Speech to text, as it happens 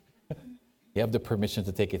You have the permission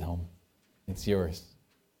to take it home. It's yours.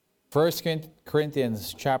 1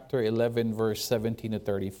 Corinthians chapter 11, verse 17 to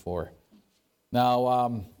 34.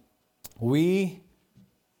 Now, we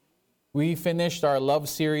finished our love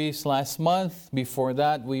series last month. Before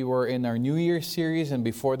that, we were in our New Year series, and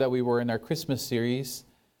before that, we were in our Christmas series.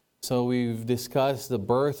 So we've discussed the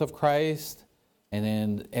birth of Christ, and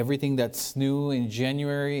then everything that's new in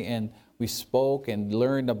January, and we spoke and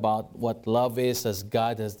learned about what love is as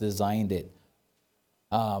God has designed it.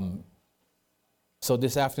 So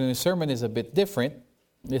this afternoon's sermon is a bit different.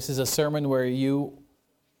 This is a sermon where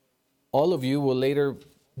all of you will later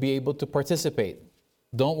be able to participate.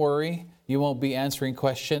 Don't worry, you won't be answering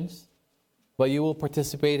questions, but you will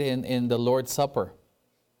participate in the Lord's Supper,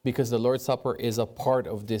 because the Lord's Supper is a part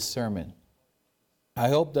of this sermon. I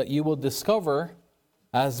hope that you will discover,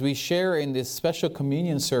 as we share in this special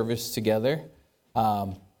communion service together,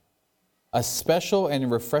 a special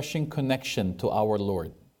and refreshing connection to our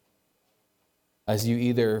Lord. As you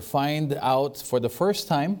either find out for the first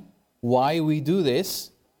time why we do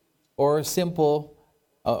this, or a simple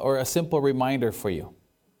reminder for you.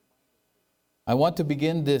 I want to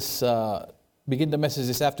begin the message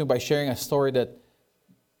this afternoon by sharing a story that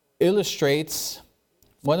illustrates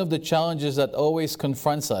one of the challenges that always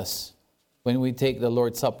confronts us when we take the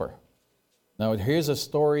Lord's Supper. Now, here's a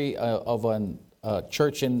story of a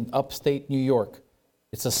church in upstate New York.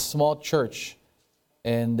 It's a small church,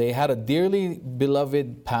 and they had a dearly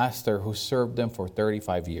beloved pastor who served them for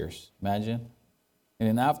 35 years. Imagine. And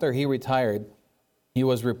then after he retired, he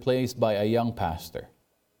was replaced by a young pastor.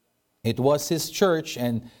 It was his church,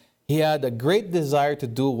 and he had a great desire to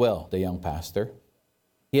do well, the young pastor.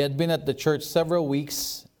 He had been at the church several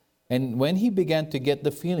weeks, and when he began to get the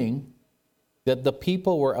feeling that the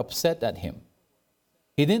people were upset at him,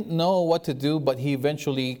 he didn't know what to do, but he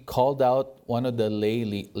eventually called out one of the lay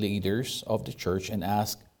leaders of the church and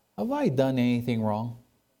asked, "Have I done anything wrong?"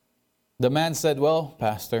 The man said, "Well,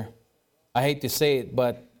 Pastor, I hate to say it,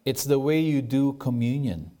 but it's the way you do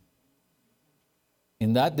communion."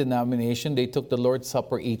 In that denomination, they took the Lord's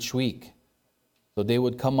Supper each week. So they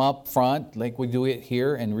would come up front, like we do it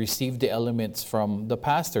here, and receive the elements from the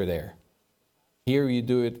pastor there. Here you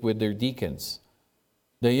do it with their deacons.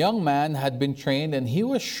 The young man had been trained, and he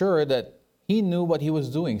was sure that he knew what he was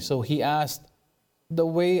doing. So he asked, "The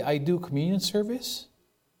way I do communion service?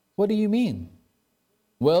 What do you mean?"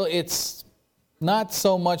 "Well, it's not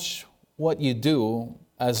so much what you do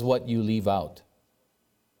as what you leave out,"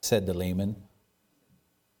 said the layman.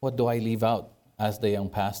 "What do I leave out?" asked the young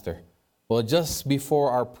pastor. "Well, just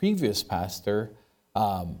before our previous pastor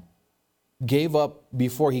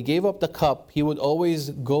before he gave up the cup, he would always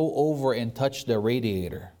go over and touch the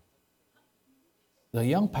radiator." The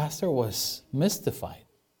young pastor was mystified.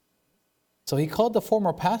 So he called the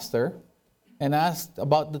former pastor and asked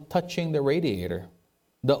about the touching the radiator.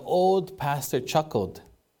 The old pastor chuckled.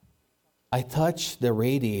 "I touched the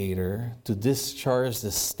radiator to discharge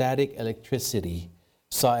the static electricity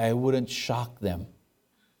so I wouldn't shock them."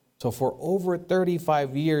 So for over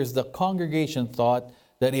 35 years, the congregation thought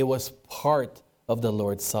that it was part of the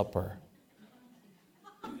Lord's Supper.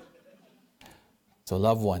 So,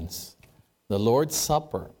 loved ones, the Lord's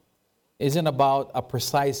Supper isn't about a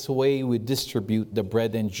precise way we distribute the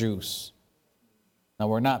bread and juice. Now,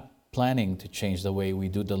 we're not planning to change the way we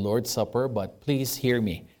do the Lord's Supper, but please hear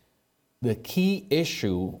me. The key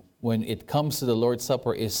issue when it comes to the Lord's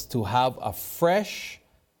Supper is to have a fresh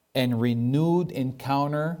and renewed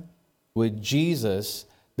encounter with Jesus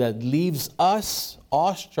that leaves us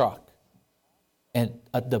awestruck and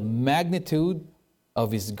at the magnitude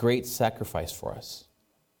of his great sacrifice for us.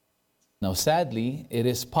 Now, sadly, it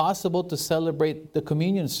is possible to celebrate the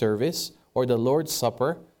communion service or the Lord's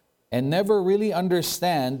Supper and never really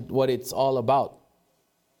understand what it's all about.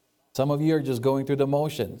 Some of you are just going through the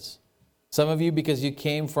motions. Some of you, because you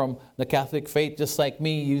came from the Catholic faith just like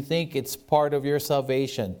me, you think it's part of your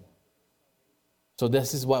salvation. So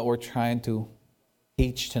this is what we're trying to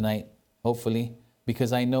teach tonight, hopefully,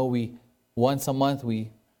 because I know once a month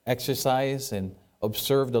we exercise and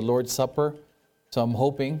observe the Lord's Supper. So I'm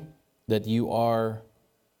hoping that you are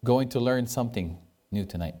going to learn something new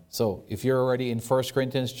tonight. So if you're already in 1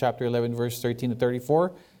 Corinthians chapter 11, verse 13 to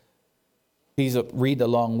 34, please read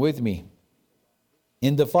along with me.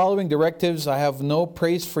 "In the following directives, I have no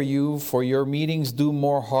praise for you, for your meetings do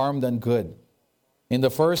more harm than good. In the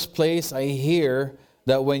first place, I hear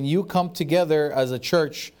that when you come together as a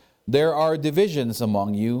church, there are divisions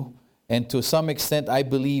among you, and to some extent I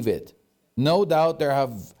believe it. No doubt there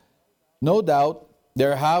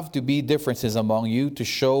have to be differences among you to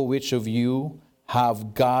show which of you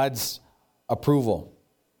have God's approval.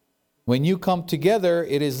 When you come together,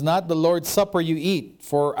 it is not the Lord's Supper you eat.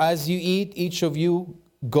 For as you eat, each of you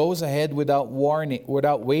goes ahead without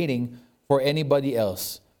waiting for anybody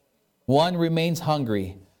else. One remains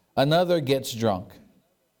hungry, another gets drunk.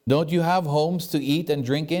 Don't you have homes to eat and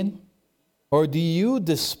drink in? Or do you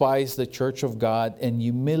despise the church of God and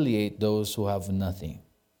humiliate those who have nothing?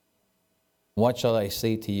 What shall I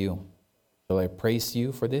say to you? Shall I praise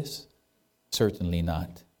you for this? Certainly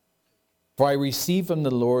not. For I received from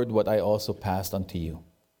the Lord what I also passed on to you.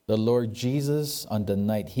 The Lord Jesus, on the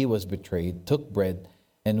night he was betrayed, took bread,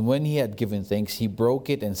 and when he had given thanks, he broke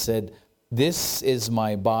it and said, "This is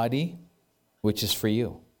my body, which is for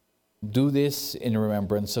you. Do this in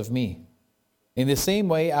remembrance of me." In the same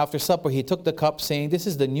way, after supper, he took the cup, saying, "This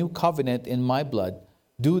is the new covenant in my blood.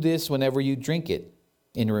 Do this whenever you drink it,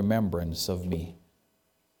 in remembrance of me.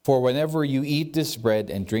 For whenever you eat this bread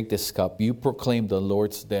and drink this cup, you proclaim the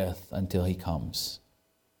Lord's death until he comes.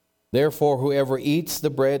 Therefore, whoever eats the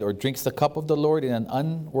bread or drinks the cup of the Lord in an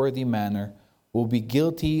unworthy manner will be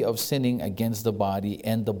guilty of sinning against the body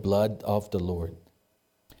and the blood of the Lord.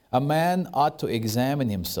 A man ought to examine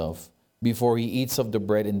himself before he eats of the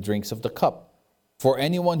bread and drinks of the cup. For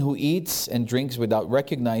anyone who eats and drinks without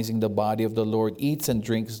recognizing the body of the Lord eats and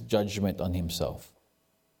drinks judgment on himself.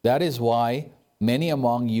 That is why many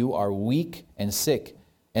among you are weak and sick,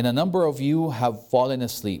 and a number of you have fallen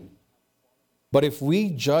asleep. But if we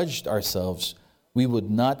judged ourselves, we would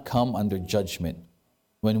not come under judgment.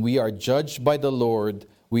 When we are judged by the Lord,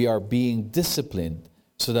 we are being disciplined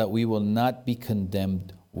so that we will not be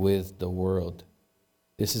condemned with the world.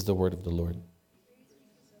 This is the word of the Lord.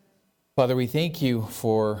 Father, we thank you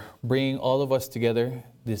for bringing all of us together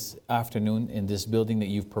this afternoon in this building that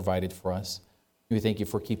you've provided for us. We thank you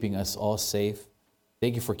for keeping us all safe.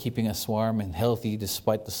 Thank you for keeping us warm and healthy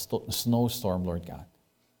despite the snowstorm, Lord God.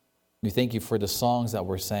 We thank you for the songs that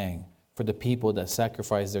were sang, for the people that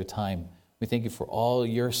sacrificed their time. We thank you for all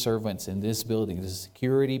your servants in this building, the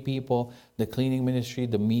security people, the cleaning ministry,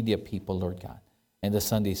 the media people, Lord God, and the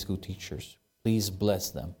Sunday school teachers. Please bless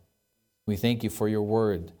them. We thank you for your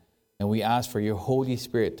word, and we ask for your Holy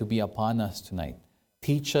Spirit to be upon us tonight.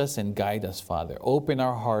 Teach us and guide us, Father. Open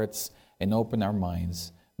our hearts and open our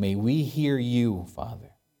minds. May we hear you, Father.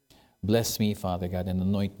 Bless me, Father God, and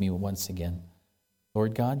anoint me once again.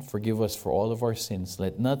 Lord God, forgive us for all of our sins.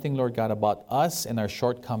 Let nothing, Lord God, about us and our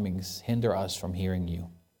shortcomings hinder us from hearing you.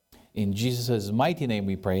 In Jesus' mighty name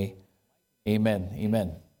we pray. Amen.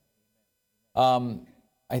 Amen.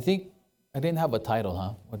 I think I didn't have a title,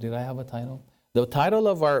 huh? Or did I have a title? The title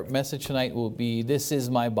of our message tonight will be, This is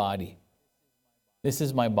My Body. This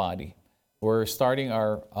is my body. We're starting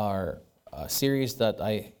our series that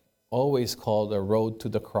I always call The Road to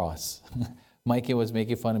the Cross. Mikey was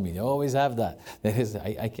making fun of me. They always have that. That is,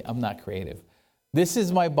 I'm not creative. This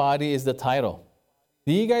is my body is the title.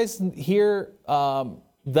 Do you guys hear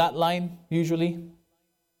that line usually?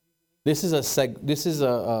 This is a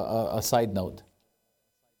side note.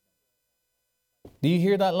 Do you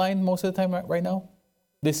hear that line most of the time right now?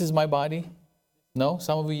 This is my body. No,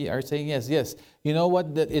 some of you are saying yes, yes. You know what?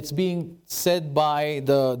 It's being said by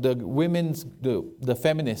the women's, the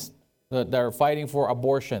feminists that are fighting for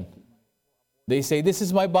abortion. They say, this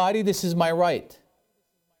is my body, this is my right.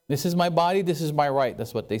 This is my body, this is my right.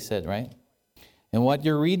 That's what they said, right? And what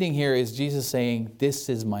you're reading here is Jesus saying, this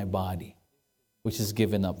is my body, which is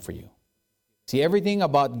given up for you. See, everything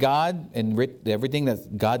about God and everything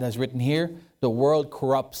that God has written here, the world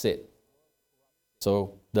corrupts it.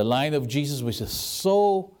 So the line of Jesus, which is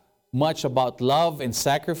so much about love and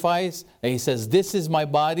sacrifice, and he says, this is my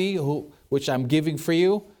body, which I'm giving for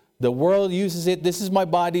you. The world uses it. This is my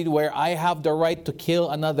body where I have the right to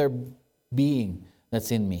kill another being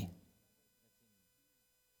that's in me.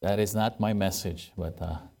 That is not my message, but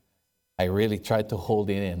I really tried to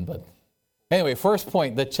hold it in. But anyway, first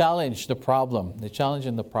point, the challenge, the problem. The challenge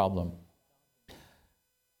and the problem.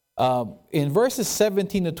 In verses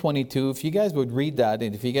 17 to 22, if you guys would read that,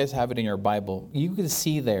 and if you guys have it in your Bible, you can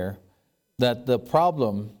see there that the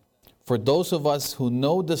problem for those of us who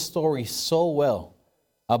know the story so well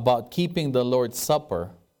about keeping the Lord's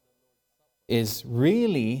Supper is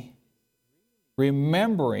really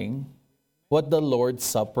remembering what the Lord's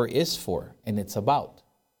Supper is for and it's about.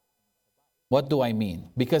 What do I mean?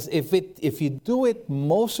 Because if you do it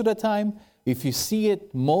most of the time, if you see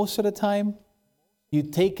it most of the time, you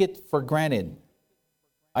take it for granted.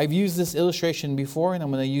 I've used this illustration before and I'm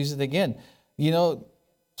going to use it again. You know,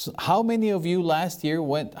 how many of you last year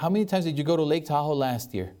how many times did you go to Lake Tahoe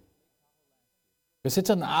last year? Because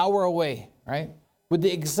it's an hour away, right? With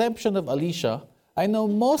the exception of Alicia, I know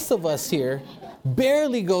most of us here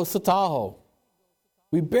barely goes to Tahoe.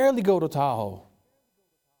 We barely go to Tahoe.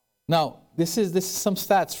 Now, this is some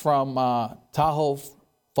stats from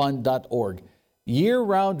TahoeFund.org.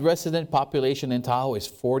 Year-round resident population in Tahoe is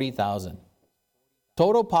 40,000.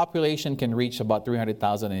 Total population can reach about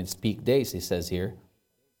 300,000 in its peak days, it says here.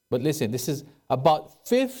 But listen, this is about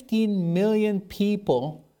 15 million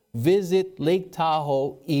people visit Lake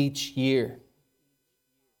Tahoe each year.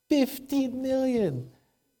 15 million.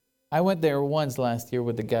 I went there once last year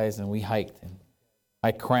with the guys and we hiked and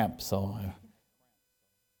I cramped, so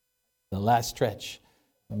the last stretch,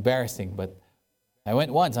 embarrassing, but I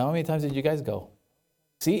went once. How many times did you guys go?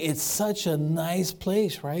 See, it's such a nice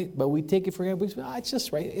place, right? But we take it for granted. It's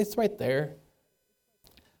just right. It's right there.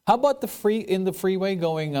 How about the freeway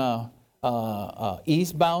going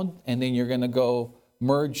eastbound, and then you're going to go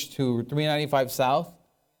merge to 395 South?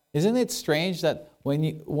 Isn't it strange that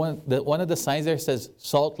one of the signs there says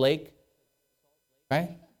Salt Lake,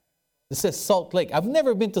 right? It says Salt Lake. I've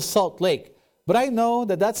never been to Salt Lake, but I know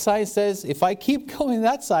that sign says if I keep going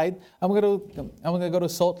that side, I'm going to go to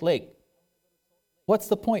Salt Lake. What's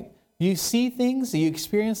the point? You see things, you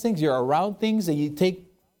experience things, you're around things that you take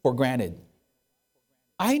for granted.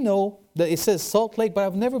 I know that it says Salt Lake, but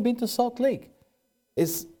I've never been to Salt Lake.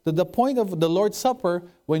 It's the point of the Lord's Supper.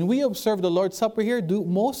 When we observe the Lord's Supper here, do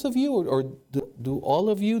most of you or do all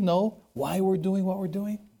of you know why we're doing what we're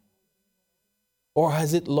doing? Or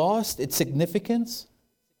has it lost its significance?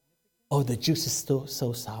 Oh, the juice is still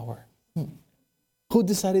so sour. Who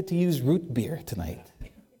decided to use root beer tonight?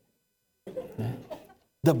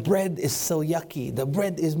 The bread is so yucky. The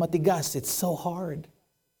bread is matigas. It's so hard.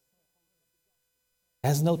 It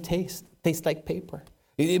has no taste. Tastes like paper.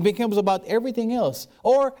 It becomes about everything else.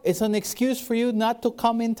 Or it's an excuse for you not to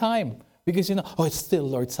come in time. Because it's still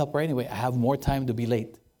Lord's Supper anyway. I have more time to be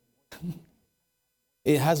late.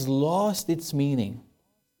 It has lost its meaning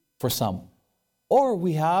for some. Or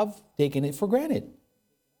we have taken it for granted.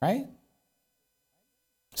 Right?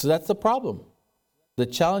 So that's the problem. The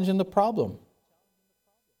challenge and the problem.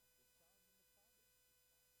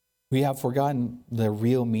 We have forgotten the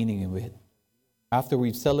real meaning of it. After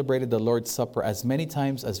we've celebrated the Lord's Supper as many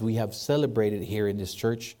times as we have celebrated here in this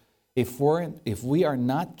church, if we are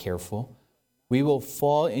not careful, we will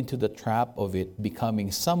fall into the trap of it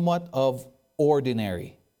becoming somewhat of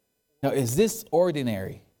ordinary. Now, is this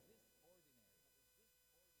ordinary?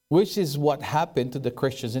 Which is what happened to the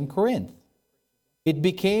Christians in Corinth. It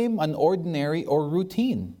became an ordinary or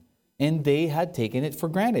routine, and they had taken it for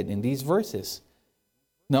granted in these verses.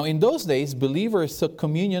 Now, in those days, believers took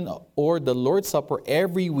communion or the Lord's Supper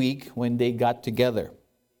every week when they got together.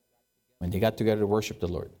 When they got together to worship the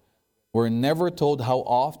Lord. We're never told how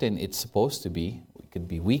often it's supposed to be. It could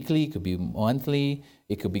be weekly, it could be monthly,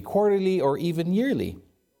 it could be quarterly, or even yearly.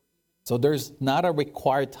 So there's not a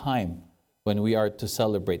required time when we are to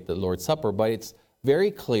celebrate the Lord's Supper, but it's very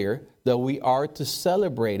clear that we are to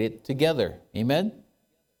celebrate it together. Amen?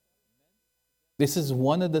 This is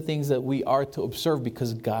one of the things that we are to observe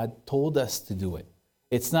because God told us to do it.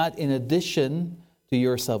 It's not in addition to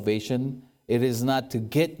your salvation. It is not to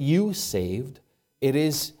get you saved. It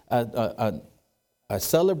is a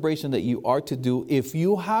celebration that you are to do if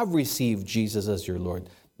you have received Jesus as your Lord.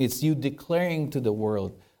 It's you declaring to the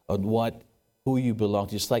world on who you belong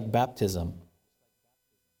to, just like baptism.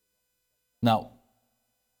 Now,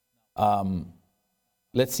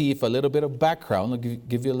 let's see if a little bit of background, I'll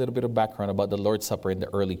give you a little bit of background about the Lord's Supper in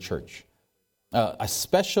the early church. A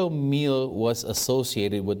special meal was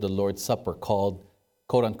associated with the Lord's Supper called,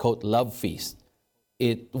 quote-unquote, love feast.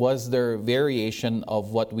 It was their variation of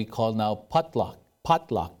what we call now potluck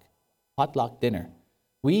dinner.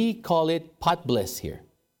 We call it pot bliss here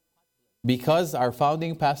because our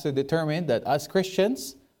founding pastor determined that as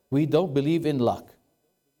Christians, we don't believe in luck.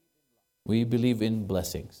 We believe in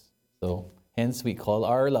blessings. So, hence, we call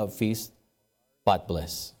our love feast pot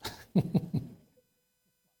bliss.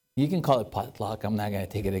 You can call it potluck. I'm not going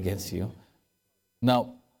to take it against you.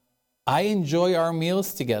 Now, I enjoy our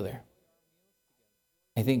meals together.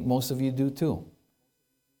 I think most of you do too.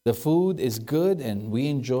 The food is good and we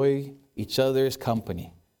enjoy each other's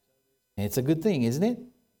company. And it's a good thing, isn't it?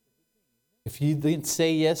 If you didn't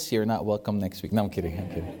say yes, you're not welcome next week. No, I'm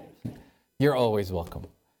kidding. You're always welcome.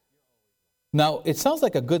 Now, it sounds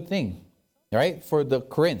like a good thing. Right? For the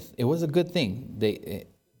Corinth, it was a good thing.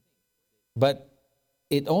 But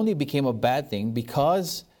it only became a bad thing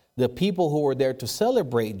because the people who were there to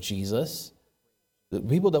celebrate Jesus, the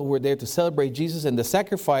people that were there to celebrate Jesus and the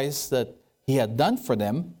sacrifice that he had done for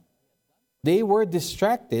them, they were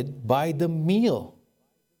distracted by the meal,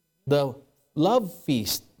 the love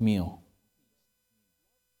feast meal.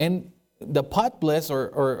 And the pot bliss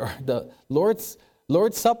or the Lord's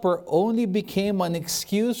Lord's Supper only became an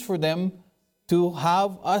excuse for them to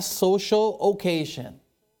have a social occasion.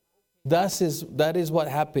 That is what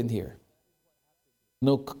happened here.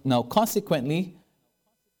 Now, consequently,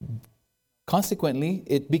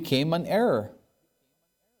 it became an error.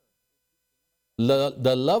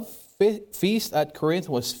 The love feast at Corinth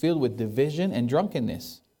was filled with division and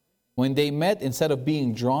drunkenness. When they met, instead of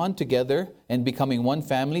being drawn together and becoming one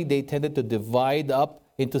family, they tended to divide up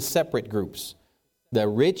into separate groups. The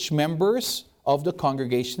rich members of the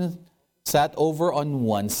congregation sat over on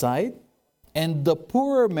one side, and the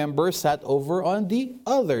poorer members sat over on the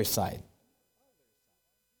other side.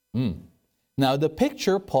 Now, the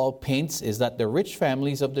picture Paul paints is that the rich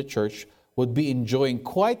families of the church would be enjoying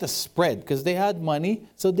quite a spread because they had money,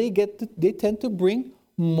 so they tend to bring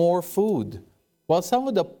more food. While some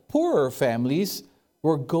of the poorer families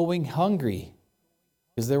were going hungry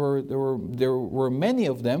because there were many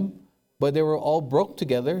of them, but they were all broke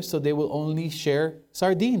together, so they will only share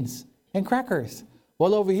sardines and crackers.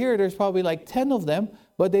 Well, over here, there's probably like 10 of them,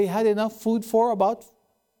 but they had enough food for about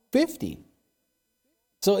 50.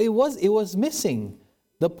 So it was missing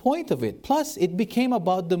the point of it. Plus, it became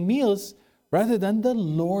about the meals rather than the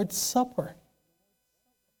Lord's Supper.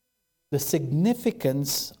 The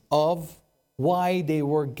significance of why they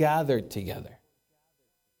were gathered together.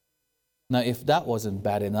 Now, if that wasn't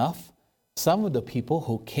bad enough, some of the people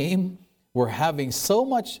who came were having so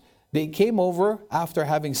much, they came over after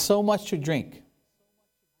having so much to drink.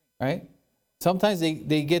 Right? Sometimes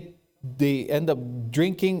they end up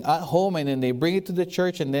drinking at home and then they bring it to the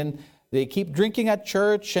church and then they keep drinking at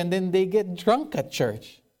church and then they get drunk at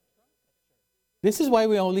church. This is why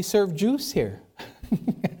we only serve juice here.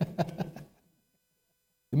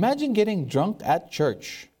 Imagine getting drunk at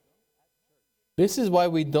church. This is why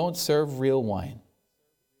we don't serve real wine.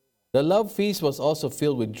 The love feast was also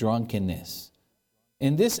filled with drunkenness.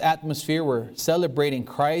 In this atmosphere, we're celebrating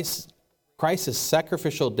Christ's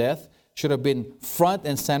sacrificial death should have been front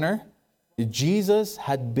and center. Jesus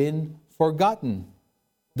had been forgotten.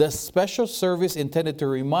 The special service intended to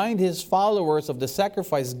remind his followers of the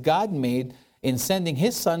sacrifice God made in sending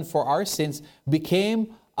his Son for our sins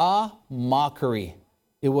became a mockery.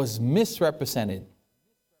 It was misrepresented.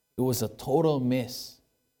 It was a total miss.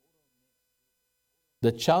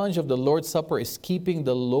 The challenge of the Lord's Supper is keeping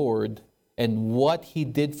the Lord and what he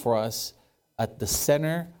did for us at the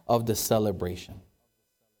center of the celebration.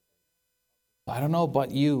 I don't know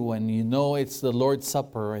about you, when you know it's the Lord's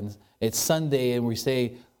Supper and it's Sunday and we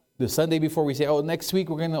say, the Sunday before we say, oh, next week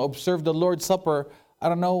we're going to observe the Lord's Supper. I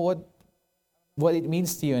don't know what it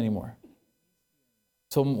means to you anymore.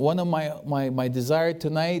 So one of my desire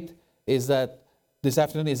tonight is that, this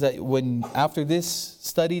afternoon, is that when after this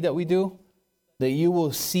study that we do, that you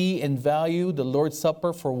will see and value the Lord's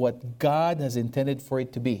Supper for what God has intended for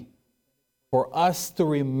it to be. For us to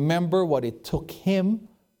remember what it took him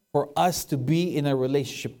for us to be in a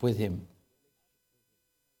relationship with him.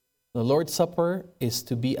 The Lord's Supper is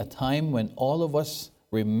to be a time when all of us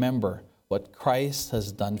remember what Christ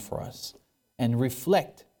has done for us and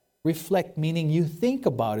reflect. Reflect meaning you think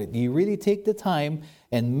about it. You really take the time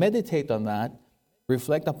and meditate on that.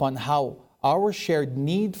 Reflect upon how our shared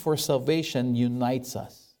need for salvation unites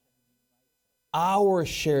us. Our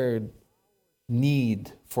shared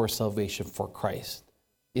need for salvation for Christ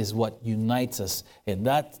is what unites us. And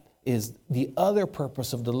that is the other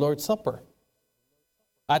purpose of the Lord's Supper.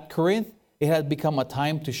 At Corinth, it had become a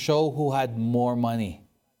time to show who had more money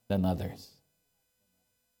than others.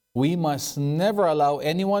 We must never allow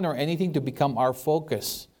anyone or anything to become our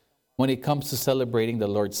focus when it comes to celebrating the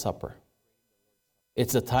Lord's Supper.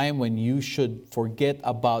 It's a time when you should forget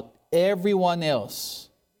about everyone else.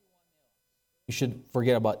 You should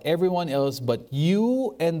forget about everyone else but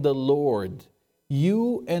you and the Lord.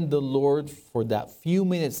 You and the Lord for that few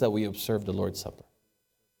minutes that we observe the Lord's Supper.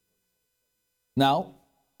 Now,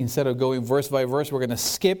 instead of going verse by verse, we're going to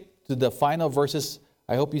skip to the final verses.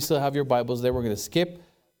 I hope you still have your Bibles there. We're going to skip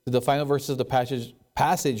to the final verses of the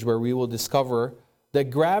passage where we will discover the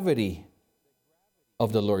gravity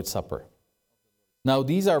of the Lord's Supper. Now,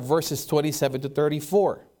 these are verses 27 to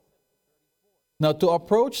 34. Now, to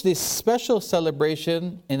approach this special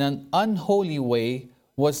celebration in an unholy way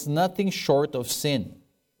was nothing short of sin.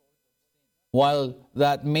 While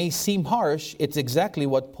that may seem harsh, it's exactly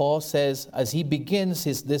what Paul says as he begins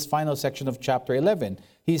this final section of chapter 11.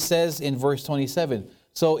 He says in verse 27,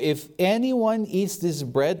 so if anyone eats this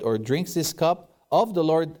bread or drinks this cup of the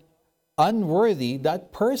Lord unworthy,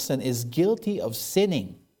 that person is guilty of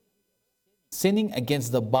sinning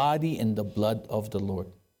against the body and the blood of the Lord.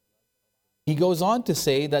 He goes on to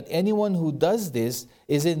say that anyone who does this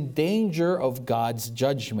is in danger of God's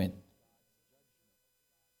judgment.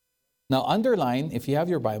 Now underline, if you have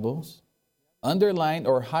your Bibles, underline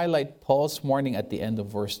or highlight Paul's warning at the end of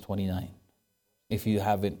verse 29, if you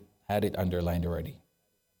haven't had it underlined already.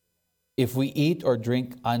 If we eat or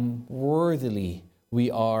drink unworthily,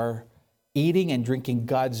 we are eating and drinking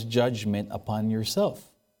God's judgment upon yourself.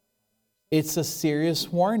 It's a serious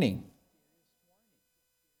warning.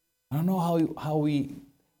 I don't know are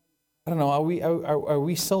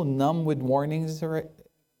we so numb with warnings?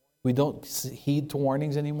 We don't heed to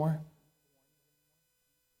warnings anymore?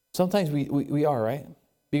 Sometimes we are, right?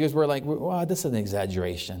 Because we're like, wow, this is an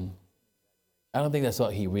exaggeration. I don't think that's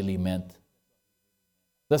what he really meant.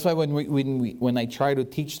 That's why when I try to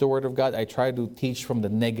teach the Word of God, I try to teach from the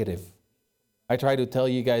negative. I try to tell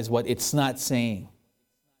you guys what it's not saying,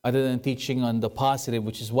 other than teaching on the positive,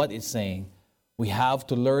 which is what it's saying. We have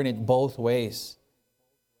to learn it both ways.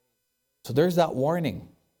 So there's that warning.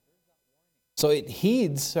 So it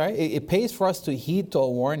heeds, right? It pays for us to heed to a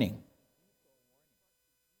warning.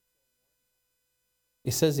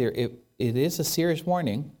 It says here, it is a serious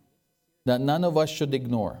warning that none of us should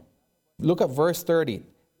ignore. Look at verse 30.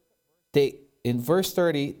 In verse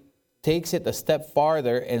 30, takes it a step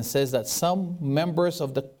farther and says that some members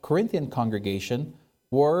of the Corinthian congregation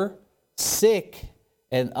were sick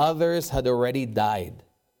and others had already died.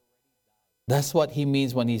 That's what he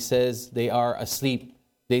means when he says they are asleep.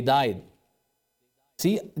 They died.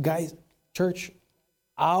 See, guys, church,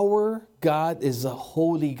 our God is a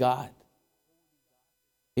holy God.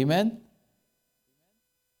 Amen?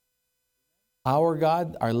 Our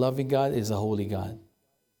God, our loving God, is a holy God.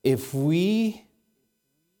 If we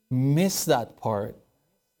miss that part,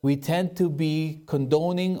 we tend to be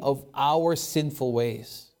condoning of our sinful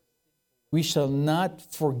ways. We shall not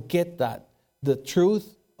forget that. The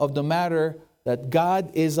truth of the matter that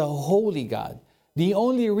God is a holy God. The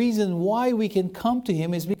only reason why we can come to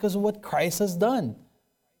Him is because of what Christ has done.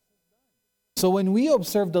 So when we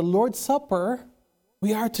observe the Lord's Supper,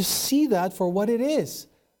 we are to see that for what it is.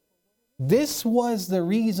 This was the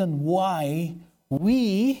reason why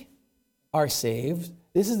we are saved.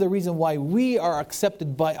 This is the reason why we are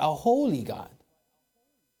accepted by a holy God.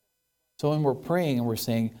 So when we're praying and we're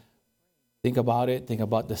saying, think about it, think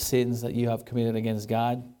about the sins that you have committed against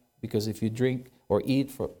God, because if you drink or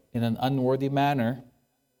eat in an unworthy manner,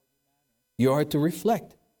 you are to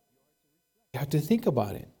reflect. You have to think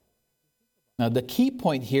about it. Now the key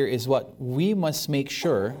point here is what we must make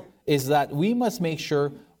sure is that we must make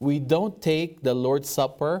sure we don't take the Lord's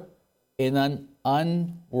Supper in an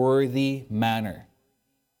unworthy manner.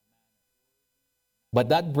 But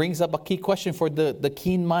that brings up a key question for the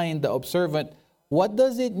keen mind, the observant. What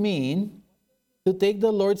does it mean to take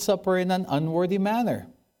the Lord's Supper in an unworthy manner?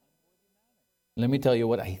 Let me tell you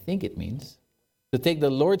what I think it means. To take the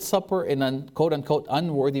Lord's Supper in a quote-unquote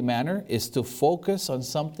unworthy manner is to focus on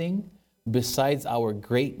something besides our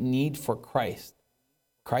great need for Christ.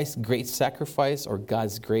 Christ's great sacrifice or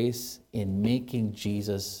God's grace in making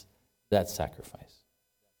Jesus that sacrifice.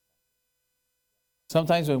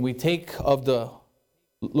 Sometimes when we take of the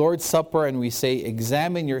Lord's Supper and we say,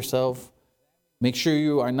 examine yourself, make sure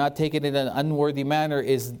you are not taking it in an unworthy manner,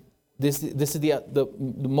 this is the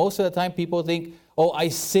most of the time people think, oh, I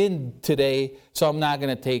sinned today, so I'm not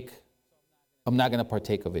going to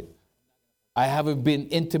partake of it. I haven't been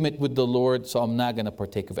intimate with the Lord, so I'm not going to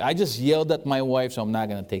partake of it. I just yelled at my wife, so I'm not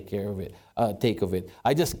going to take of it.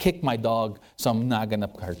 I just kicked my dog, so I'm not going to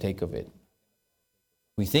partake of it.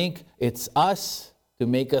 We think it's us to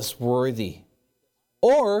make us worthy.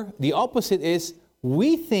 Or the opposite is,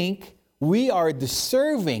 we think we are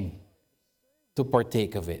deserving to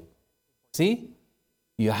partake of it. See?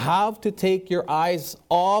 You have to take your eyes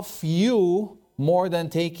off you more than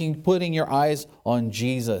putting your eyes on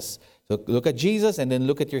Jesus. So look at Jesus and then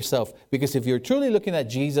look at yourself. Because if you're truly looking at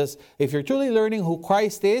Jesus, if you're truly learning who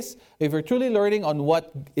Christ is, if you're truly learning on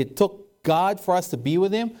what it took God for us to be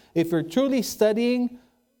with Him, if you're truly studying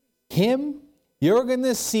Him, you're going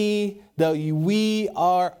to see that we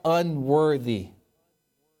are unworthy.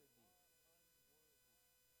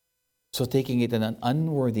 So taking it in an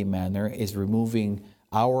unworthy manner is removing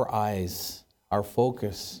our eyes, our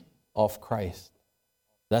focus off Christ.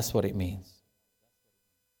 That's what it means.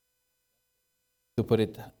 To put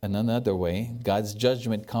it in another way, God's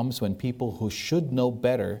judgment comes when people who should know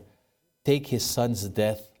better take His Son's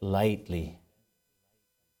death lightly.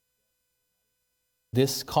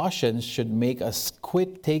 This caution should make us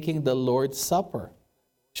quit taking the Lord's Supper.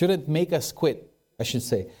 Shouldn't make us quit, I should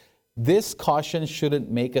say. This caution shouldn't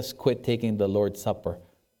make us quit taking the Lord's Supper.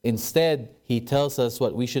 Instead, he tells us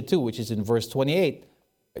what we should do, which is in verse 28.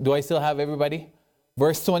 Do I still have everybody?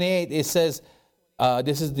 Verse 28, it says,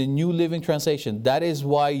 this is the New Living Translation. That is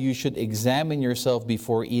why you should examine yourself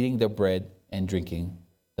before eating the bread and drinking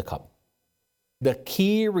the cup. The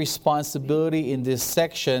key responsibility in this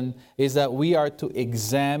section is that we are to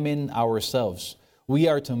examine ourselves. We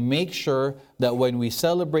are to make sure that when we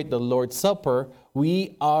celebrate the Lord's Supper,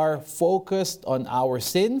 we are focused on our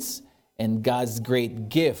sins and God's great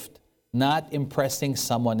gift, not impressing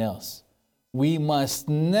someone else. We must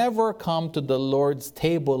never come to the Lord's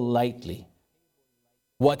table lightly.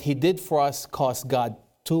 What He did for us cost God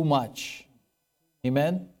too much.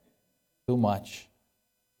 Amen? Too much.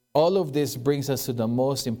 All of this brings us to the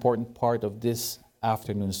most important part of this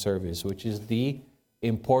afternoon service, which is the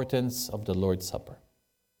importance of the Lord's Supper.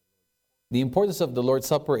 The importance of the Lord's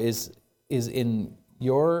Supper is in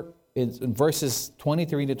verses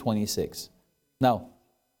 23 to 26. Now,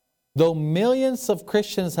 though millions of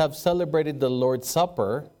Christians have celebrated the Lord's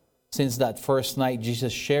Supper since that first night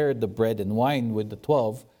Jesus shared the bread and wine with the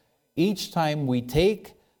 12, each time we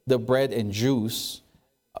take the bread and juice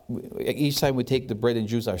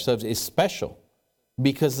ourselves is special,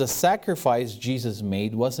 because the sacrifice Jesus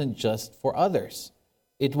made wasn't just for others.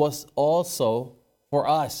 It was also for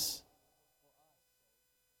us.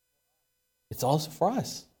 It's also for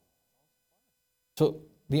us. So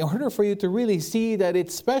the order for you to really see that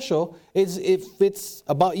it's special is if it's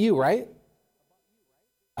about you, right?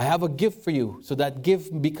 I have a gift for you. So that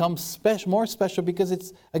gift becomes more special because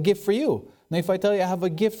it's a gift for you. Now, if I tell you I have a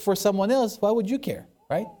gift for someone else, why would you care,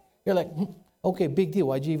 right? You're like, okay, big deal.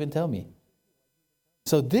 Why'd you even tell me?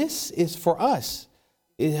 So this is for us.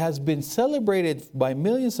 It has been celebrated by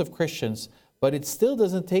millions of Christians, but it still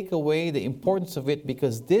doesn't take away the importance of it,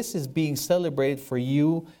 because this is being celebrated for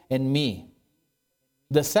you and me.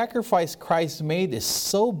 The sacrifice Christ made is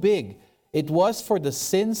so big. It was for the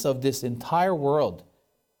sins of this entire world.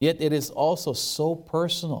 Yet it is also so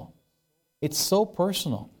personal. It's so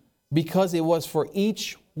personal because it was for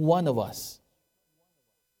each one of us.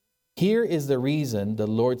 Here is the reason the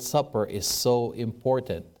Lord's Supper is so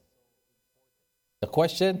important. The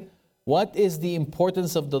question, what is the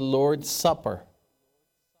importance of the Lord's Supper?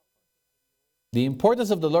 The importance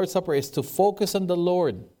of the Lord's Supper is to focus on the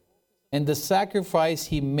Lord and the sacrifice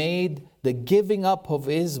He made, the giving up of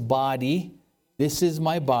His body. This is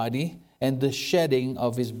my body, and the shedding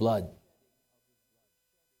of His blood.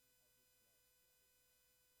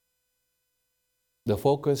 The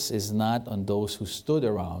focus is not on those who stood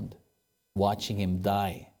around watching Him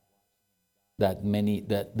die that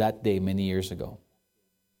day many years ago.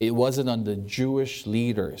 It wasn't on the Jewish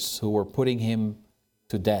leaders who were putting Him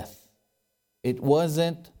to death. It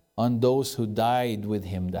wasn't on those who died with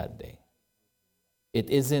Him that day. It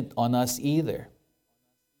isn't on us either.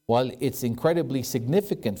 While it's incredibly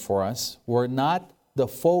significant for us, we're not the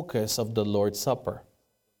focus of the Lord's Supper.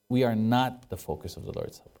 We are not the focus of the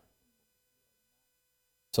Lord's Supper.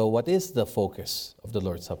 So what is the focus of the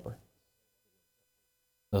Lord's Supper?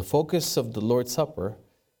 The focus of the Lord's Supper,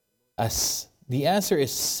 as the answer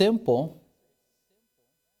is simple,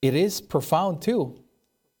 it is profound too.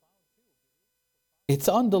 It's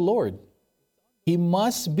on the Lord. He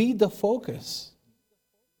must be the focus.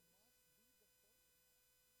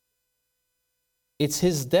 It's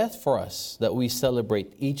His death for us that we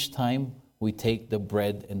celebrate each time we take the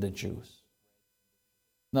bread and the juice.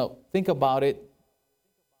 Now, think about it.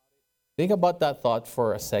 Think about that thought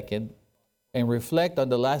for a second and reflect on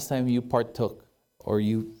the last time you partook or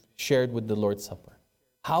you shared with the Lord's Supper.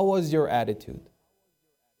 How was your attitude?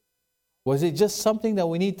 Was it just something that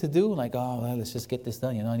we need to do? Like, oh, well, let's just get this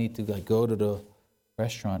done. I need to go to the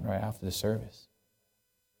restaurant right after the service.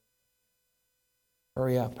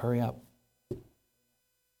 Hurry up.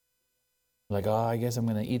 Like, oh, I guess I'm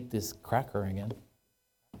going to eat this cracker again.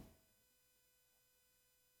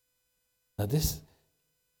 Now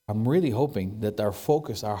I'm really hoping that our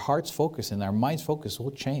focus, our heart's focus, and our mind's focus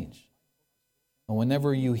will change. And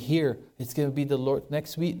whenever you hear it's going to be the Lord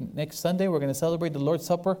next Sunday, we're going to celebrate the Lord's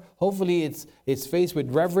Supper. Hopefully it's faced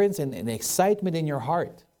with reverence and excitement in your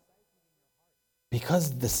heart.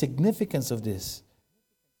 Because the significance of this,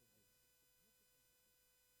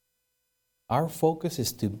 our focus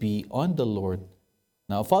is to be on the Lord.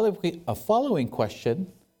 Now, a following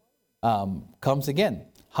question comes again.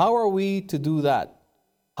 How are we to do that?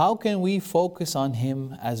 How can we focus on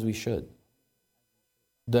Him as we should?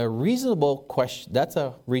 That's a reasonable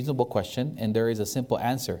question, and there is a simple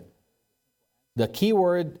answer. The key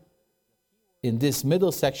word in this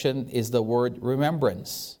middle section is the word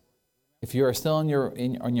remembrance. If you are still on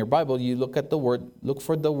your Bible, you look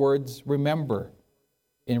for the words remember.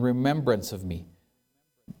 in remembrance of me.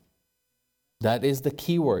 That is the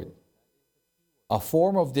key word. A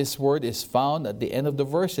form of this word is found at the end of the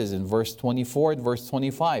verses in verse 24 and verse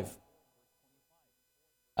 25.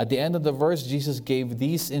 At the end of the verse, Jesus gave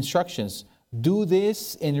these instructions. Do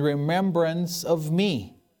this in remembrance of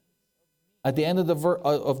me. At the end of the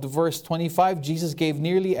verse 25, Jesus gave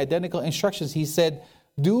nearly identical instructions. He said,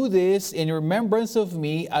 do this in remembrance of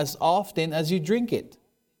me as often as you drink it.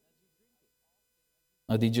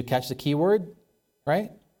 Now, did you catch the key word?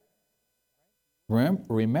 Right?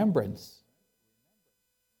 Remembrance.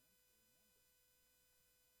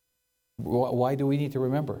 Why do we need to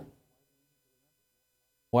remember?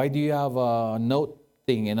 Why do you have a note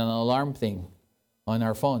thing and an alarm thing on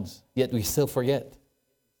our phones, yet we still forget?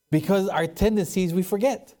 Because our tendencies, we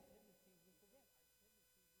forget.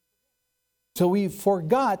 So we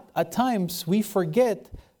forgot, at times, we forget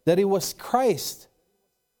that it was Christ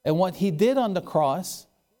and what He did on the cross.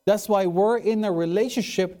 That's why we're in a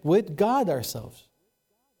relationship with God ourselves.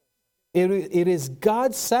 It is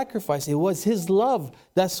God's sacrifice. It was His love.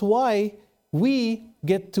 That's why we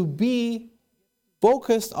get to be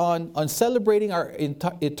focused on celebrating our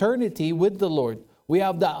eternity with the Lord. We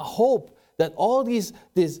have that hope that all this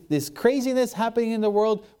craziness happening in the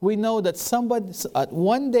world, we know that somebody, at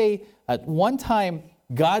one day, at one time,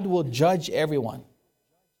 God will judge everyone.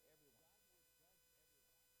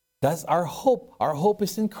 That's our hope. Our hope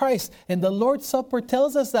is in Christ. And the Lord's Supper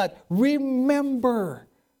tells us that. Remember.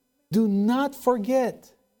 Do not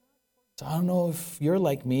forget. So I don't know if you're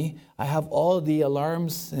like me. I have all the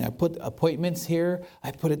alarms and I put appointments here.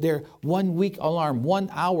 I put it there. 1 week alarm, 1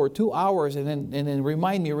 hour, 2 hours, and then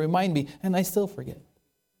remind me, and I still forget.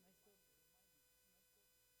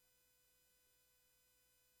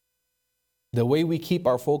 The way we keep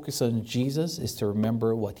our focus on Jesus is to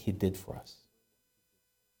remember what He did for us.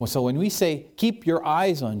 So when we say, keep your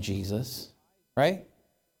eyes on Jesus, right?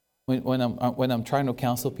 When I'm trying to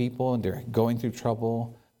counsel people and they're going through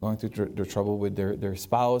trouble with their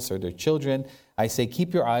spouse or their children, I say,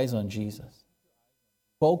 keep your eyes on Jesus.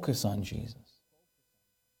 Focus on Jesus.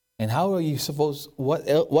 And how are you supposed,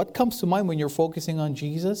 what comes to mind when you're focusing on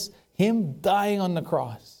Jesus? Him dying on the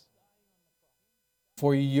cross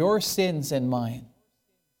for your sins and mine.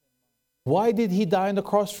 Why did He die on the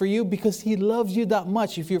cross for you? Because He loves you that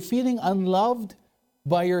much. If you're feeling unloved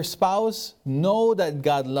by your spouse, know that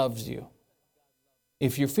God loves you.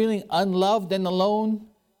 If you're feeling unloved and alone,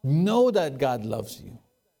 know that God loves you.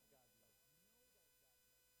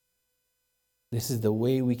 This is the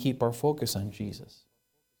way we keep our focus on Jesus.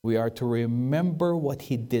 We are to remember what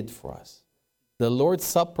He did for us. The Lord's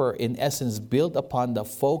Supper, in essence, built upon the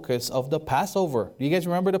focus of the Passover. Do you guys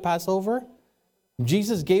remember the Passover?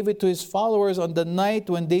 Jesus gave it to His followers on the night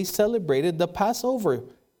when they celebrated the Passover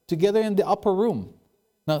together in the upper room.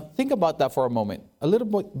 Now, think about that for a moment. A little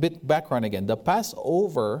bit background again. The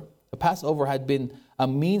Passover had been a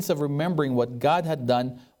means of remembering what God had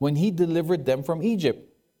done when He delivered them from Egypt.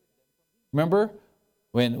 Remember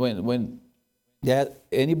when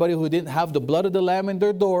anybody who didn't have the blood of the lamb in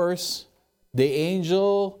their doors, the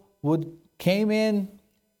angel came in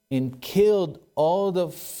and killed all the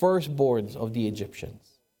firstborns of the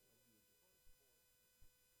Egyptians.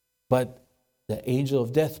 But the angel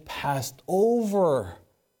of death passed over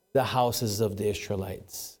the houses of the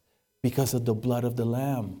Israelites because of the blood of the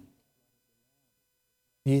Lamb.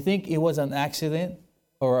 Do you think it was an accident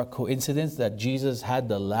or a coincidence that Jesus had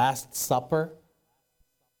the Last Supper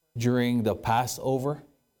during the Passover?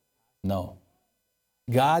 No.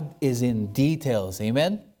 God is in details.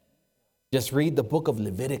 Amen? Just read the book of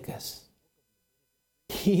Leviticus.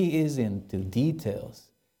 He is into details.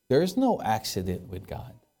 There is no accident with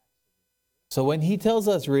God. So when He tells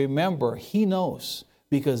us, remember, He knows.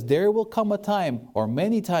 Because there will come a time, or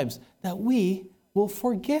many times, that we will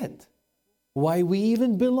forget why we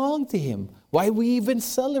even belong to Him, why we even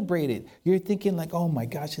celebrate it. You're thinking like, oh my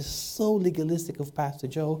gosh, it's so legalistic of Pastor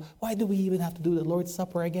Joe. Why do we even have to do the Lord's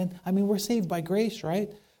Supper again? I mean, we're saved by grace,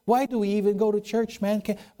 right? Why do we even go to church, man?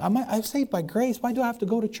 I'm saved by grace. Why do I have to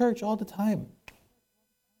go to church all the time?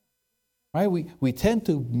 Right? We tend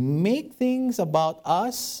to make things about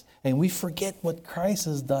us and we forget what Christ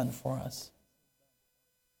has done for us.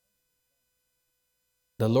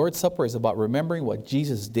 The Lord's Supper is about remembering what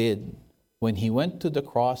Jesus did when He went to the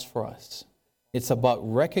cross for us. It's about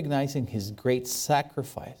recognizing His great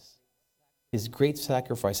sacrifice. His great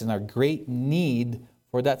sacrifice and our great need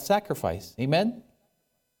for that sacrifice. Amen?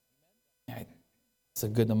 All right. It's a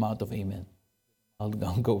good amount of amen. I'll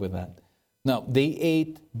go with that. Now, they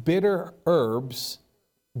ate bitter herbs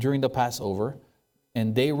during the Passover,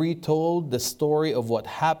 and they retold the story of what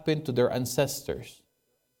happened to their ancestors.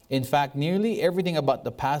 In fact, nearly everything about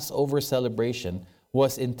the Passover celebration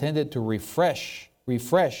was intended to refresh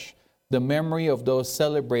the memory of those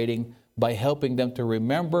celebrating by helping them to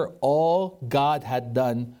remember all God had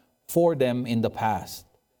done for them in the past.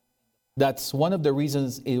 That's one of the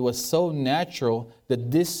reasons it was so natural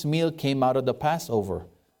that this meal came out of the Passover.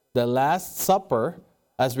 The Last Supper,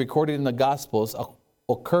 as recorded in the Gospels,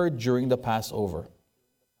 occurred during the Passover.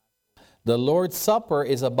 The Lord's Supper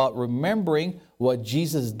is about remembering what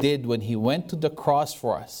Jesus did when he went to the cross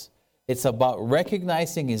for us. It's about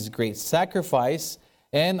recognizing his great sacrifice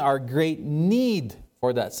and our great need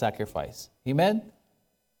for that sacrifice. Amen?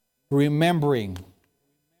 Remembering.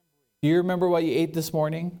 Do you remember what you ate this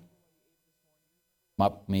morning?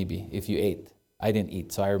 Maybe, if you ate. I didn't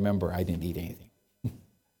eat, so I remember I didn't eat anything.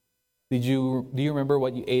 Do you remember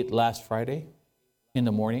what you ate last Friday in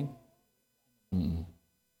the morning? Mm-mm.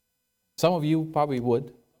 Some of you probably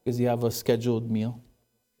would, because you have a scheduled meal.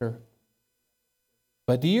 Sure.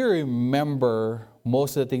 But do you remember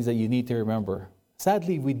most of the things that you need to remember?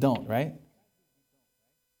 Sadly, we don't, right?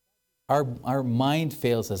 Our mind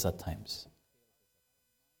fails us at times.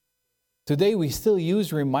 Today, we still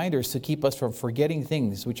use reminders to keep us from forgetting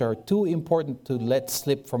things which are too important to let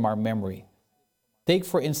slip from our memory. Take,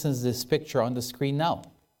 for instance, this picture on the screen now.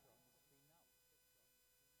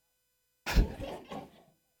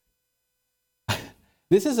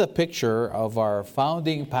 This is a picture of our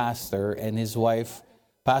founding pastor and his wife,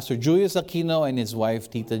 Pastor Julius Aquino, and his wife,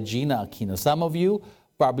 Tita Gina Aquino. Some of you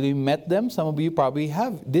probably met them. Some of you probably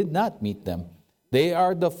did not meet them. They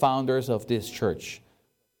are the founders of this church.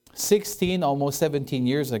 16, almost 17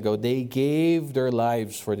 years ago, they gave their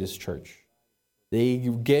lives for this church. They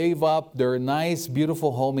gave up their nice,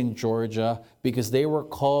 beautiful home in Georgia because they were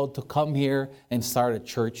called to come here and start a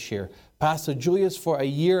church here. Pastor Julius, for a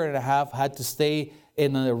year and a half, had to stay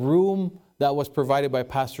in a room that was provided by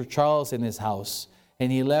Pastor Charles in his house.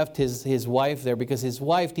 And he left his wife there because his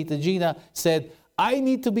wife, Tita Gina, said, I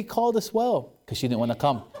need to be called as well. Because she didn't want to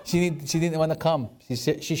come. She didn't want to come.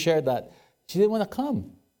 She shared that. She didn't want to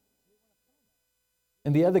come.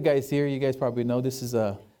 And the other guys here, you guys probably know, this is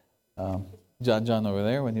John over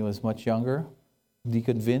there when he was much younger.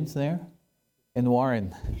 Deacon Vince there. And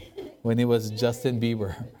Warren when he was Justin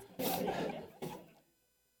Bieber.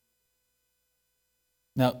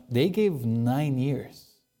 Now, they gave 9 years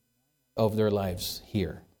of their lives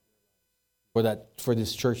here for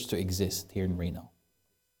this church to exist here in Reno.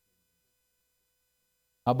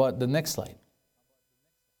 How about the next slide?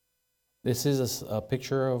 This is a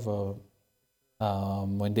picture of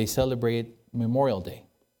when they celebrate Memorial Day.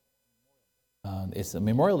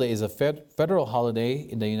 Memorial Day is a federal holiday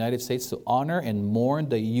in the United States to honor and mourn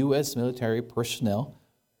the U.S. military personnel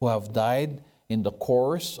who have died in the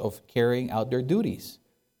course of carrying out their duties.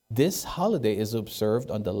 This holiday is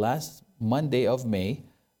observed on the last Monday of May.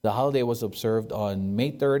 The holiday was observed on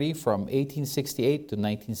May 30 from 1868 to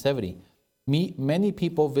 1970. Many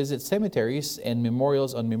people visit cemeteries and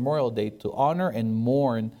memorials on Memorial Day to honor and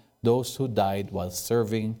mourn those who died while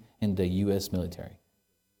serving in the U.S. military.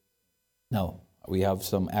 Now, we have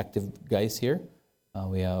some active guys here.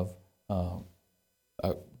 We have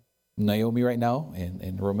Naomi right now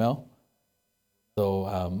and Romel.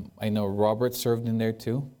 So I know Robert served in there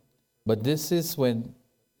too. But this is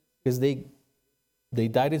because they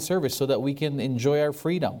died in service so that we can enjoy our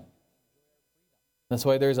freedom. That's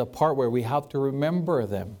why there's a part where we have to remember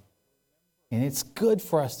them. And it's good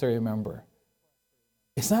for us to remember.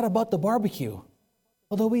 It's not about the barbecue.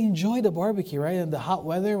 Although we enjoy the barbecue, right? And the hot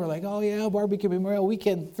weather, we're like, oh yeah, barbecue Memorial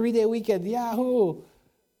Weekend, 3-day weekend, yahoo!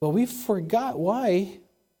 But we forgot why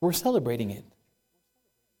we're celebrating it.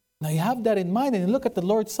 Now you have that in mind and you look at the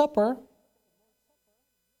Lord's Supper.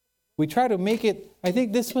 We try to make it, I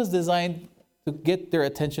think this was designed to get their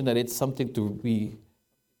attention that it's something to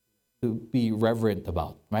be reverent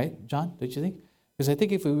about, right? John, don't you think? Because I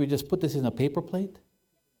think if we would just put this in a paper plate,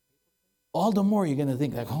 all the more you're going to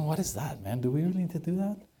think like, oh, what is that, man? Do we really need to do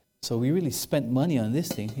that? So we really spent money on this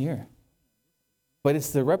thing here. But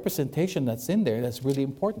it's the representation that's in there that's really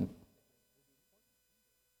important.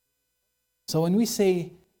 So when we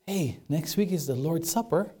say, hey, next week is the Lord's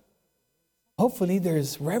Supper, hopefully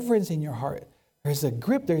there's reverence in your heart. There's a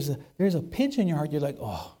grip, there's a pinch in your heart. You're like,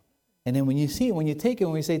 oh. And then when you see it, when you take it,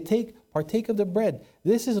 when we say, partake of the bread.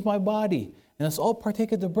 This is my body. And let's all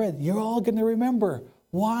partake of the bread. You're all going to remember.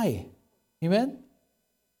 Why? Amen?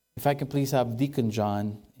 If I can please have Deacon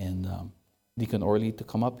John and Deacon Orly to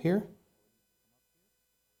come up here.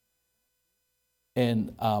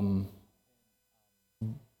 And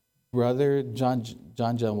Brother John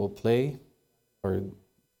will play, or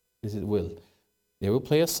is it Will? They will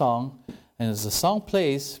play a song, And as the song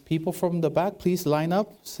plays, people from the back, please line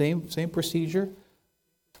up. Same procedure.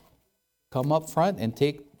 Come up front and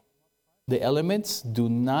take the elements. Do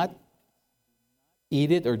not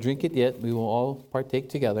eat it or drink it yet. We will all partake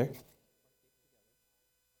together.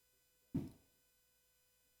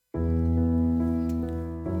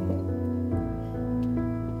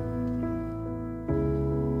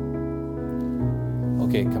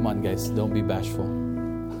 Okay, come on, guys. Don't be bashful.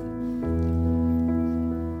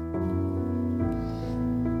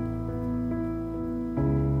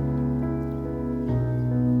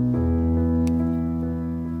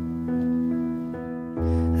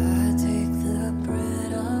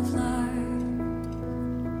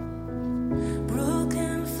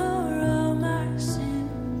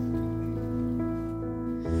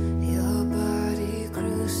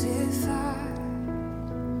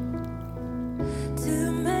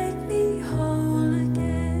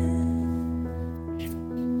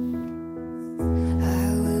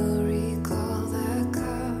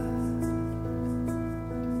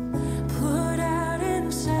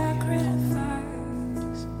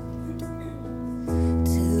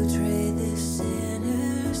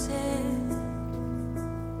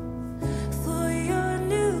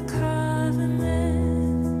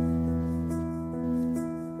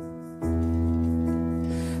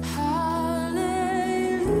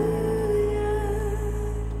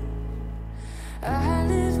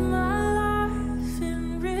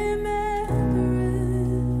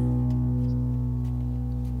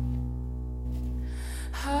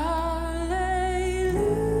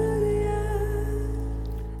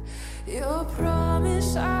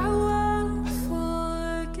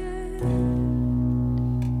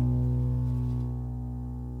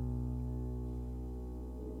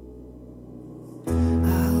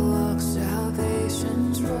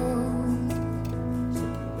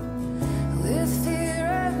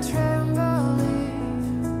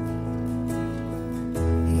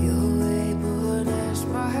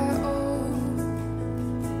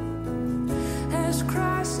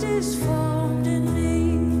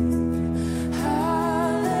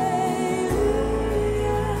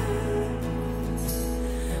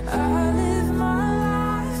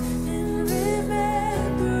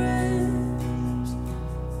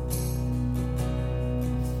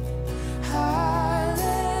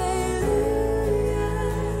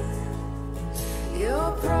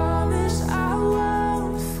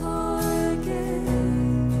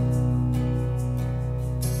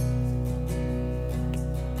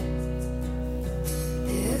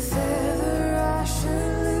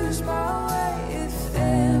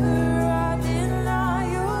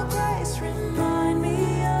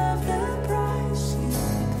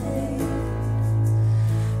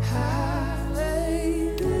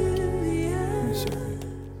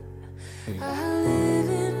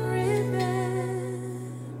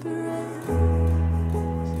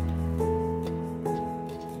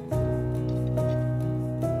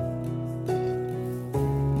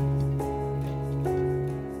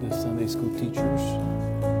 School teachers.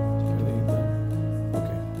 Are they done?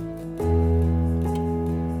 Okay.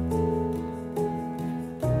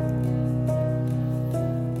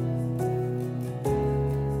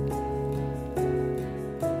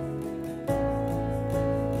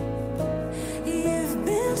 You've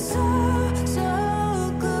been so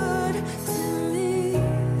good to me.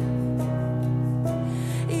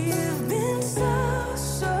 You've been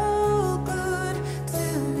so good to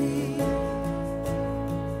me.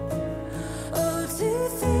 Oh, to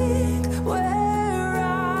think where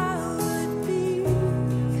I would be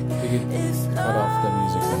if not cut off the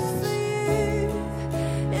music, please.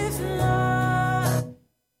 If not.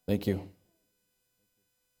 Thank you.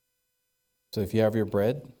 So if you have your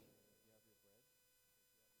bread,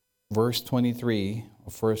 verse 23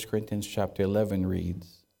 of 1 Corinthians chapter 11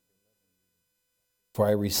 reads, "For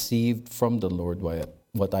I received from the Lord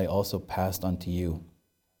what I also passed on to you.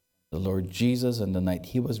 The Lord Jesus, on the night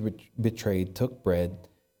he was betrayed, took bread,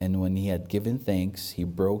 and when he had given thanks, he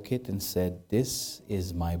broke it and said, 'This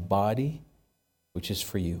is my body, which is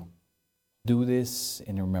for you. Do this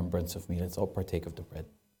in remembrance of me.'" Let's all partake of the bread.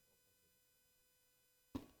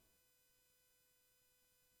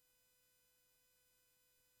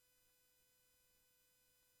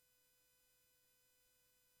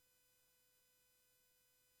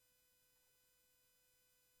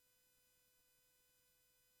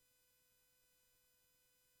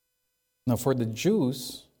 Now for the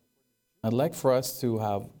Jews, I'd like for us to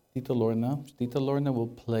have Tita Lorna. Tita Lorna will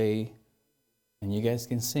play, and you guys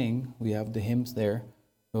can sing. We have the hymns there.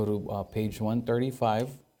 Go to page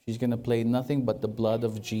 135. She's going to play "Nothing But the Blood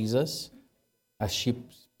of Jesus." As she's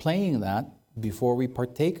playing that, before we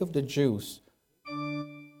partake of the juice,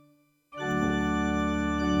 go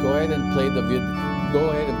ahead and play the video. Go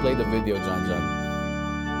ahead and play the video, John John.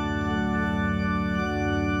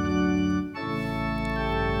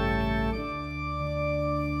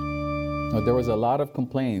 Now, there was a lot of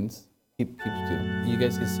complaints. Keep still. You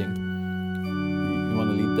guys can sing. You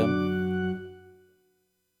want to lead them?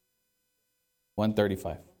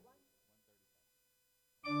 135.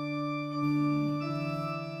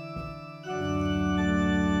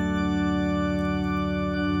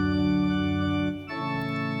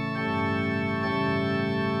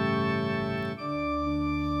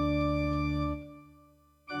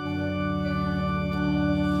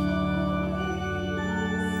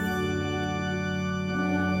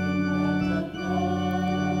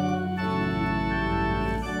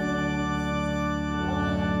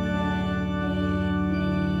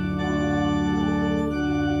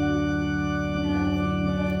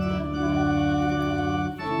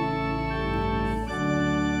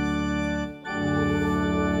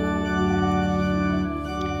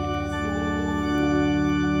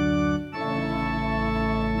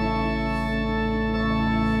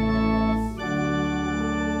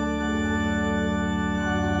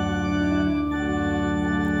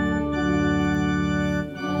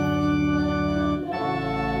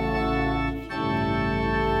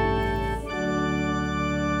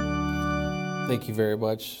 Thank you very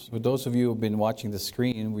much. For those of you who have been watching the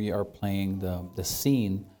screen, we are playing the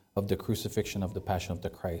scene of the crucifixion of the Passion of the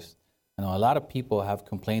Christ. I know a lot of people have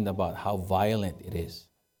complained about how violent it is,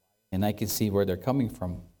 and I can see where they're coming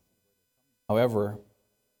from. However,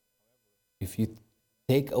 if you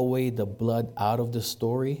take away the blood out of the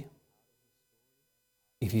story,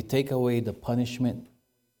 if you take away the punishment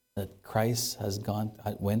that Christ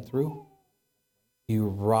went through, you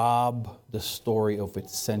rob the story of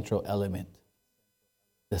its central element.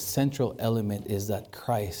 The central element is that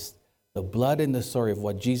Christ, the blood in the story of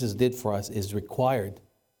what Jesus did for us, is required.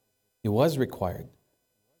 It was required.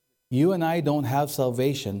 You and I don't have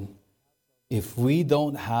salvation if we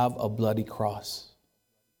don't have a bloody cross.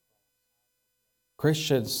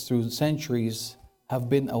 Christians through centuries have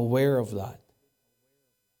been aware of that.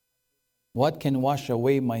 What can wash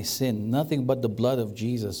away my sin? Nothing but the blood of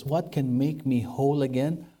Jesus. What can make me whole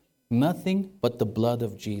again? Nothing but the blood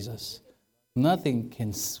of Jesus. Nothing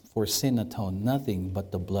can for sin atone. Nothing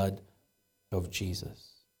but the blood of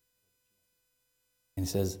Jesus. And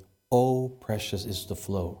he says, "Oh, precious is the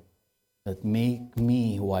flow that make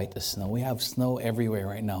me white as snow." We have snow everywhere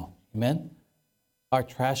right now. Amen? Our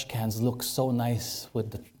trash cans look so nice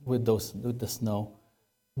with the snow.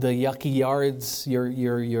 The yucky yards,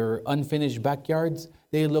 your unfinished backyards,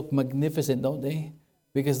 they look magnificent, don't they?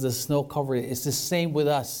 Because the snow covered it. It's the same with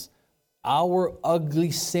us. Our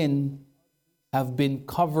ugly sin have been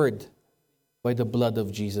covered by the blood of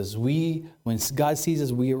Jesus. When God sees us,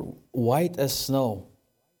 we are white as snow.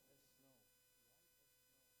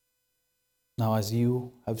 Now, as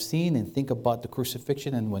you have seen and think about the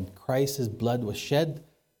crucifixion and when Christ's blood was shed,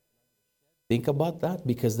 think about that,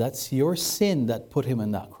 because that's your sin that put him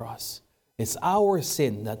in that cross. It's our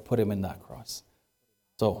sin that put him in that cross.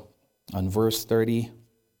 So, on verse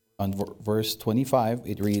 25,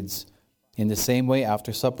 it reads, "In the same way,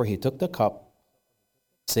 after supper, he took the cup,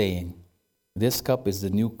 saying, 'This cup is the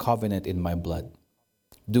new covenant in my blood.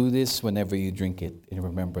 Do this whenever you drink it in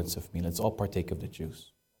remembrance of me.'" Let's all partake of the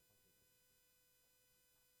juice.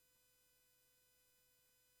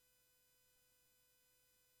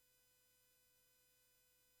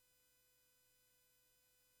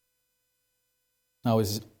 Now,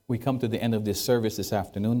 as we come to the end of this service this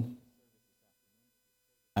afternoon,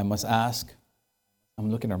 I must ask,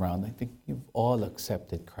 I'm looking around, I think you've all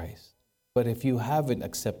accepted Christ. But if you haven't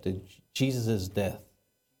accepted Jesus' death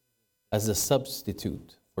as a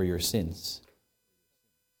substitute for your sins,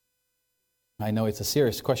 I know it's a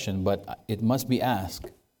serious question, but it must be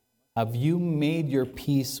asked. Have you made your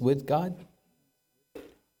peace with God?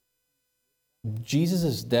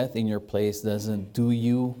 Jesus' death in your place doesn't do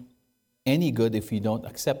you any good if you don't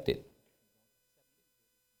accept it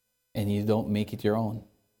and you don't make it your own.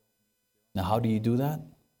 Now, how do you do that?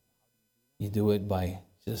 You do it by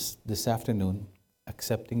just this afternoon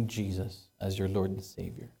accepting Jesus as your Lord and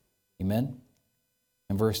Savior. Amen?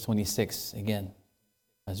 And verse 26, again,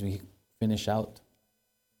 as we finish out,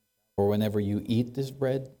 "For whenever you eat this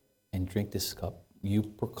bread and drink this cup, you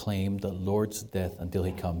proclaim the Lord's death until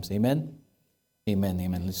he comes." Amen? Amen,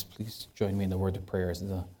 amen. Let's please join me in the word of prayer as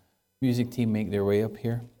the music team make their way up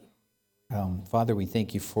here. Father, we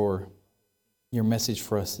thank you for your message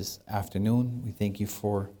for us this afternoon. We thank you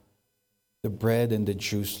for the bread and the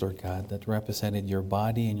juice, Lord God, that represented your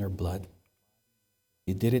body and your blood.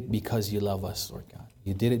 You did it because you love us, Lord God.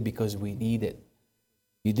 You did it because we need it.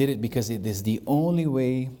 You did it because it is the only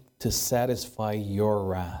way to satisfy your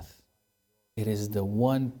wrath. It is the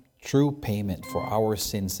one true payment for our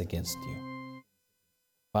sins against you.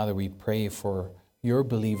 Father, we pray for your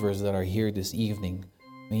believers that are here this evening.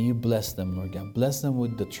 May you bless them, Lord God. Bless them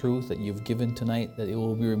with the truth that you've given tonight, that it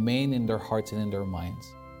will remain in their hearts and in their minds.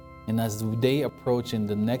 And as they approach in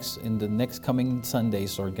the next coming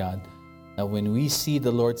Sundays, Lord God, that when we see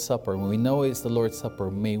the Lord's Supper, when we know it's the Lord's Supper,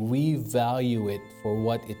 may we value it for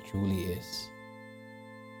what it truly is.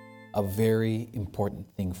 A very important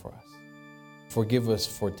thing for us. Forgive us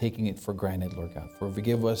for taking it for granted, Lord God.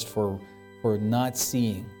 Forgive us for not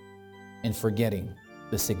seeing and forgetting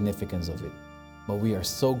the significance of it. But we are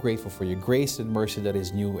so grateful for your grace and mercy that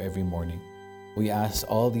is new every morning. We ask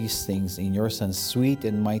all these things in your Son's sweet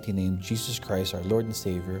and mighty name, Jesus Christ, our Lord and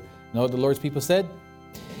Savior. And all the Lord's people said,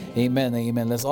 amen, amen. Let's